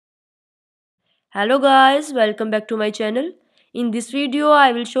Hello guys, welcome back to my channel. In this video,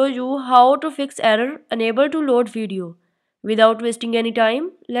 I will show you how to fix error unable to load video. Without wasting any time,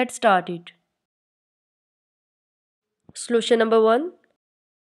 let's start it. Solution number 1.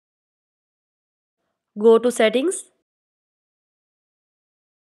 Go to settings.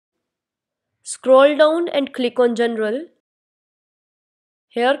 Scroll down and click on general.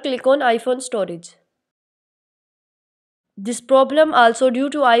 Here click on iPhone storage. This problem also due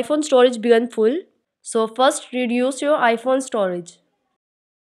to iPhone storage being full. So first reduce your iPhone storage.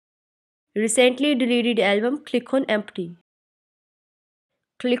 Recently deleted album, click on empty.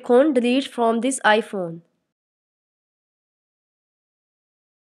 Click on delete from this iPhone.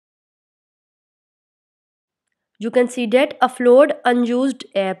 You can see that upload unused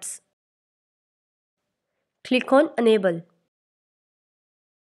apps. Click on enable.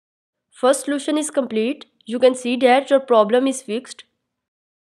 First solution is complete. You can see that your problem is fixed.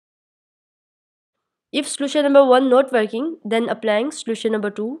 If solution number 1 not working, then applying solution number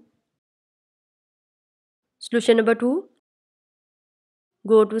 2. Solution number 2.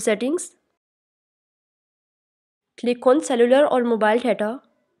 Go to settings. Click on cellular or mobile data.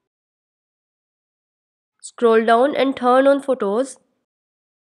 Scroll down and turn on photos.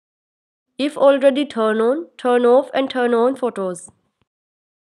 If already turn on, turn off and turn on photos.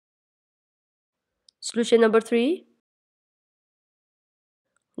 Solution number 3.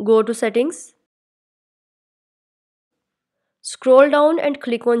 Go to settings. Scroll down and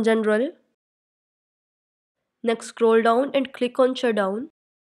click on general. Next scroll down and click on shutdown.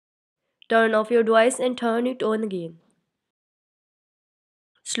 Turn off your device and turn it on again.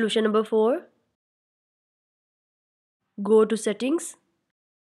 Solution number 4. Go to settings.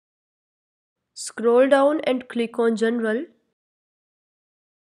 Scroll down and click on general.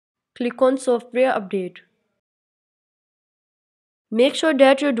 Click on software update. Make sure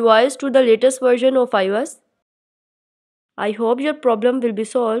that your device to the latest version of iOS. I hope your problem will be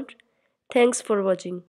solved. Thanks for watching.